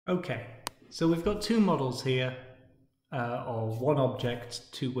Okay, so we've got two models here of one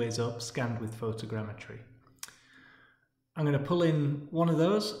object, two ways up, scanned with photogrammetry. I'm going to pull in one of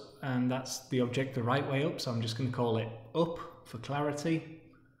those, and that's the object the right way up, so I'm just going to call it up for clarity.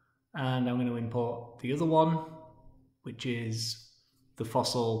 And I'm going to import the other one, which is the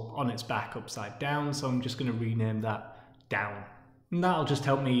fossil on its back upside down, so I'm just going to rename that down. And that'll just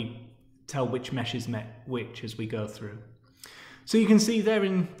help me tell which meshes met which as we go through. So you can see they're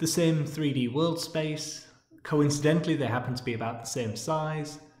in the same 3D world space. Coincidentally, they happen to be about the same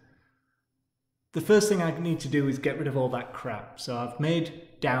size. The first thing I need to do is get rid of all that crap. So I've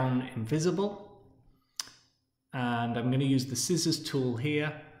made down invisible, and I'm going to use the scissors tool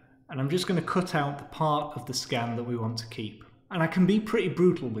here, and I'm just going to cut out the part of the scan that we want to keep. And I can be pretty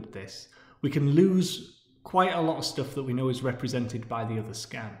brutal with this. We can lose quite a lot of stuff that we know is represented by the other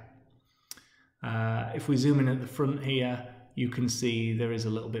scan. If we zoom in at the front here, you can see there is a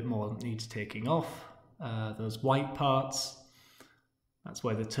little bit more that needs taking off. Those white parts, that's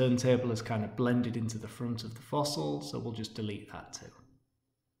where the turntable has kind of blended into the front of the fossil, so we'll just delete that too.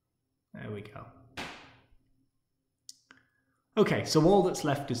 There we go. Okay, so all that's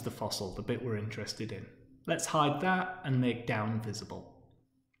left is the fossil, the bit we're interested in. Let's hide that and make down visible.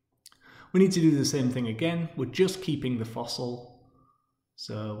 We need to do the same thing again. We're just keeping the fossil.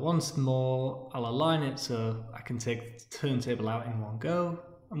 So once more, I'll align it so I can take the turntable out in one go,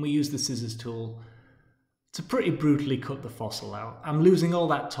 and we use the scissors tool to pretty brutally cut the fossil out. I'm losing all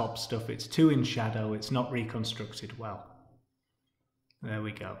that top stuff, it's too in shadow, it's not reconstructed well. There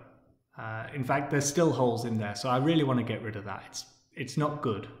we go. In fact, there's still holes in there, so I really want to get rid of that. It's not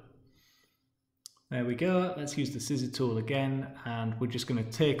good. There we go, let's use the scissor tool again, and we're just going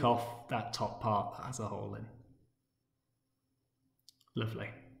to take off that top part that has a hole in. Lovely.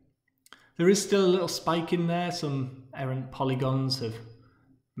 There is still a little spike in there. Some errant polygons have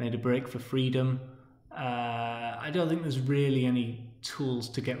made a break for freedom. I don't think there's really any tools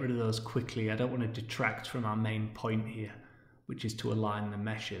to get rid of those quickly. I don't want to detract from our main point here, which is to align the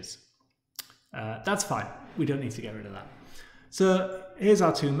meshes. That's fine. We don't need to get rid of that. So here's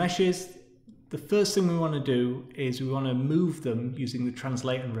our two meshes. The first thing we want to do is we want to move them using the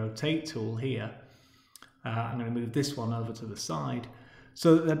translate and rotate tool here. I'm going to move this one over to the side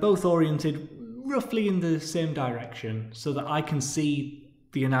so that they're both oriented roughly in the same direction so that I can see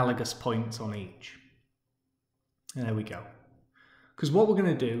the analogous points on each. And there we go. Because what we're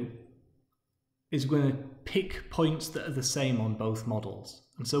going to do is we're going to pick points that are the same on both models.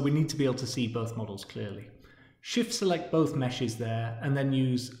 And so we need to be able to see both models clearly. Shift select both meshes there and then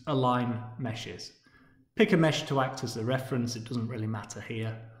use align meshes. Pick a mesh to act as a reference, it doesn't really matter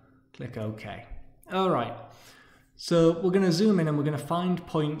here. Click OK. Alright, so we're going to zoom in and we're going to find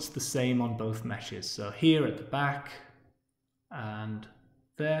points the same on both meshes. So here at the back and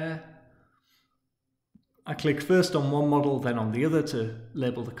there. I click first on one model, then on the other to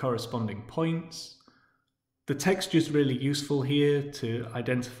label the corresponding points. The texture is really useful here to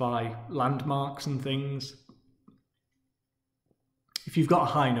identify landmarks and things. If you've got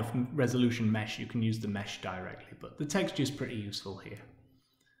a high enough resolution mesh, you can use the mesh directly, but the texture is pretty useful here.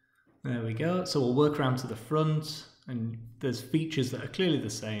 There we go. So we'll work around to the front, and there's features that are clearly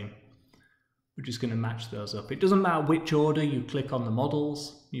the same. We're just going to match those up. It doesn't matter which order you click on the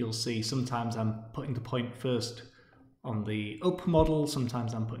models. You'll see sometimes I'm putting the point first on the up model,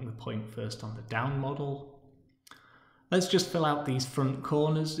 sometimes I'm putting the point first on the down model. Let's just fill out these front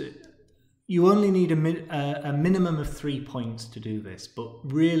corners. You only need a minimum of 3 points to do this, but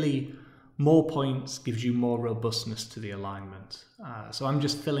really more points gives you more robustness to the alignment. So I'm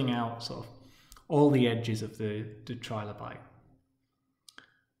just filling out sort of all the edges of the trilobite.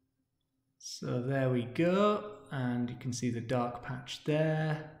 So there we go, and you can see the dark patch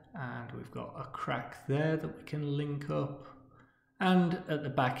there, and we've got a crack there that we can link up. And at the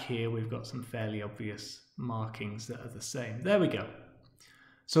back here we've got some fairly obvious markings that are the same. There we go.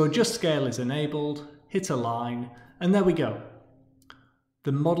 So adjust scale is enabled, hit align, and there we go.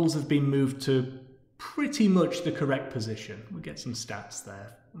 The models have been moved to pretty much the correct position. We get some stats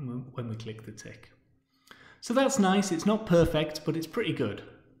there when we click the tick. So that's nice. It's not perfect, but it's pretty good.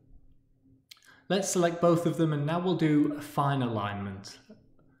 Let's select both of them, and now we'll do a fine alignment.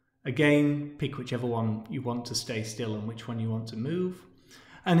 Again, pick whichever one you want to stay still and which one you want to move.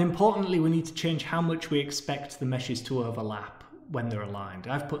 And importantly, we need to change how much we expect the meshes to overlap when they're aligned.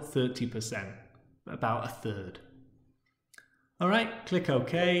 I've put 30%, about a third. Alright, click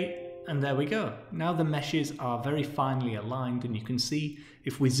OK, and there we go. Now the meshes are very finely aligned, and you can see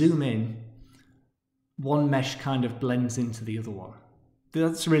if we zoom in, one mesh kind of blends into the other one.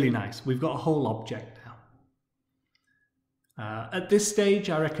 That's really nice. We've got a whole object At this stage,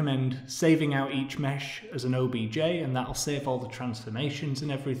 I recommend saving out each mesh as an OBJ, and that'll save all the transformations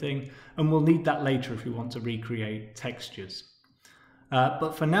and everything, and we'll need that later if we want to recreate textures.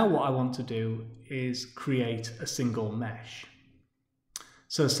 But for now, what I want to do is create a single mesh.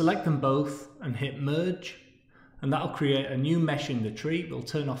 So select them both and hit merge, and that'll create a new mesh in the tree. We'll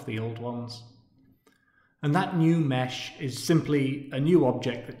turn off the old ones. And that new mesh is simply a new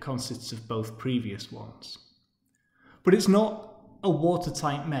object that consists of both previous ones. But it's not a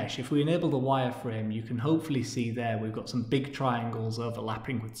watertight mesh. If we enable the wireframe, you can hopefully see there we've got some big triangles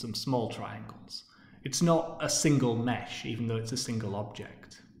overlapping with some small triangles. It's not a single mesh, even though it's a single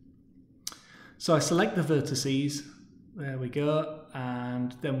object. So I select the vertices, there we go,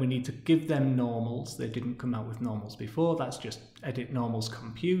 and then we need to give them normals. They didn't come out with normals before, that's just edit normals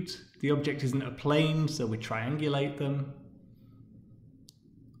compute. The object isn't a plane, so we triangulate them.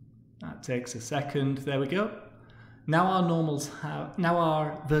 That takes a second, there we go. Now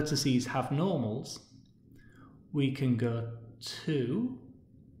our vertices have normals. We can go to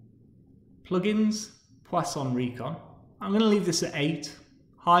Plugins, Poisson Recon. I'm going to leave this at 8.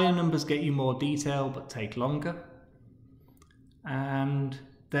 Higher numbers get you more detail but take longer. And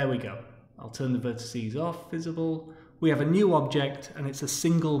there we go. I'll turn the vertices off, visible. We have a new object and it's a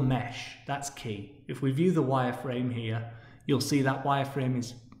single mesh. That's key. If we view the wireframe here, you'll see that wireframe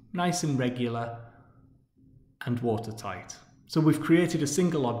is nice and regular and watertight. So we've created a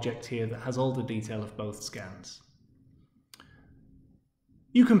single object here that has all the detail of both scans.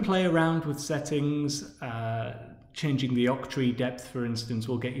 You can play around with settings. Changing the octree depth, for instance,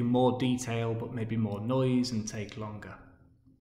 will get you more detail but maybe more noise and take longer.